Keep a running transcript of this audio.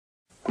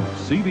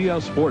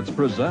CBS Sports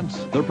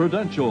presents The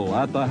Prudential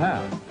at the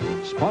Half.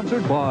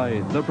 Sponsored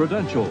by The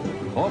Prudential,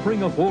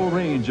 offering a full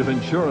range of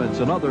insurance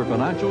and other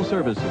financial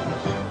services.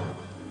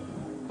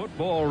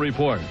 Football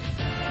Report.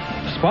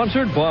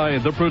 Sponsored by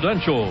The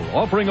Prudential,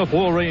 offering a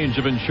full range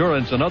of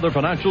insurance and other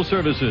financial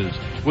services.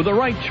 With the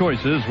right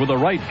choices, with the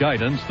right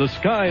guidance, the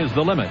sky is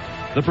the limit.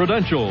 The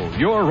Prudential,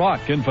 your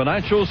rock in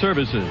financial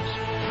services.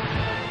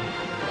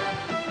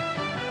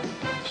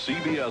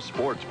 CBS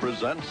Sports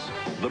presents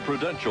The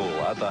Prudential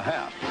at the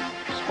Half.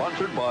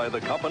 Sponsored by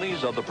the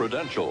companies of The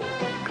Prudential.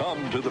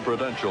 Come to The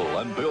Prudential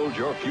and build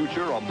your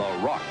future on the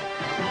rock.